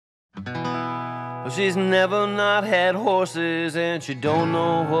Well, she's never not had horses, and she don't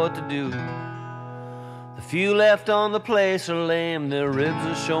know what to do. The few left on the place are lame, their ribs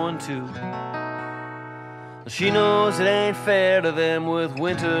are showing too. She knows it ain't fair to them with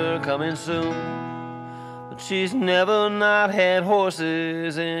winter coming soon. But she's never not had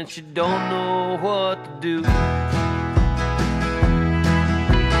horses, and she don't know what to do.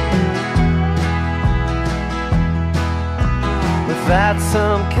 Without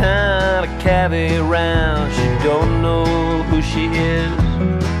some kind of cabbie round, she don't know who she is.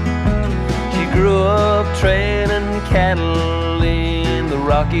 She grew up trailing cattle in the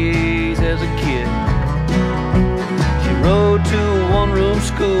Rockies as a kid. She rode to a one-room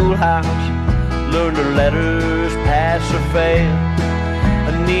schoolhouse, learned her letters, passed her fail.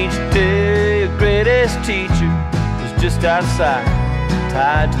 And each day her greatest teacher was just outside,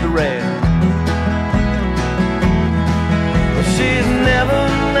 tied to the rail. She's never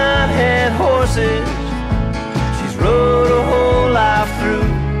not had horses, she's rode her whole life through,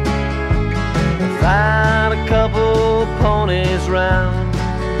 without a couple ponies round.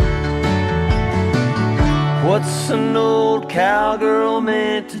 What's an old cowgirl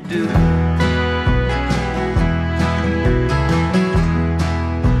meant to do?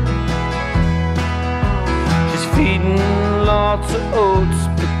 She's feeding lots of oats,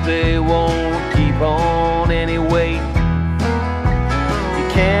 but they won't keep on any weight.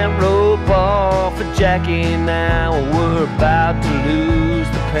 Can't rope off a Jackie now, we're about to lose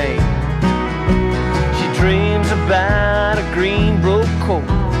the pain. She dreams about a green broke coat,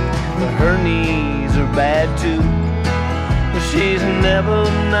 but her knees are bad too. But she's never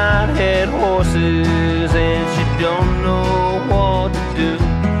not had horses, and she don't know what to do.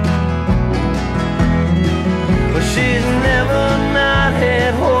 But she's never not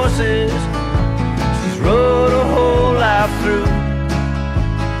had horses, she's rode her whole life through,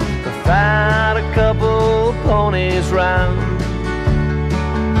 without a couple ponies round.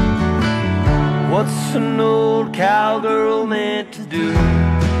 What's an old cowgirl meant to do?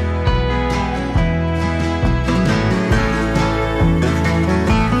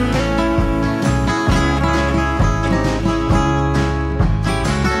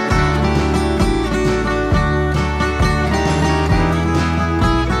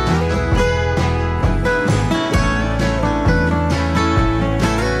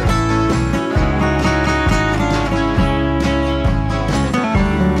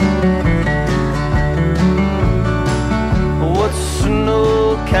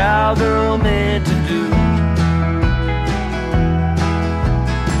 Cowgirl meant to do?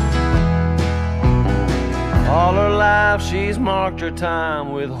 All her life she's marked her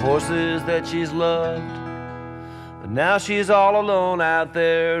time with horses that she's loved, but now she's all alone out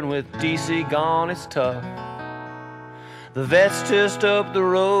there, and with DC gone it's tough. The vet's just up the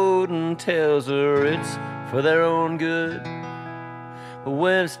road and tells her it's for their own good. But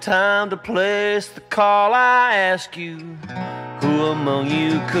when it's time to place the call, I ask you, who among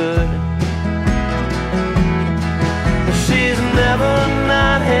you could? She's never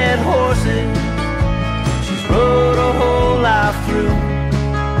not had horses, she's rode her whole life through,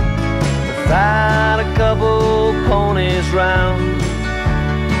 without a couple ponies round.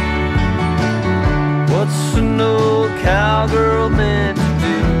 What's an old cowgirl meant to do?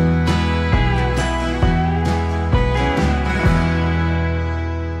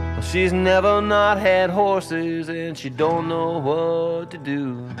 She's never not had horses, and she don't know what to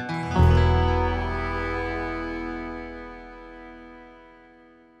do.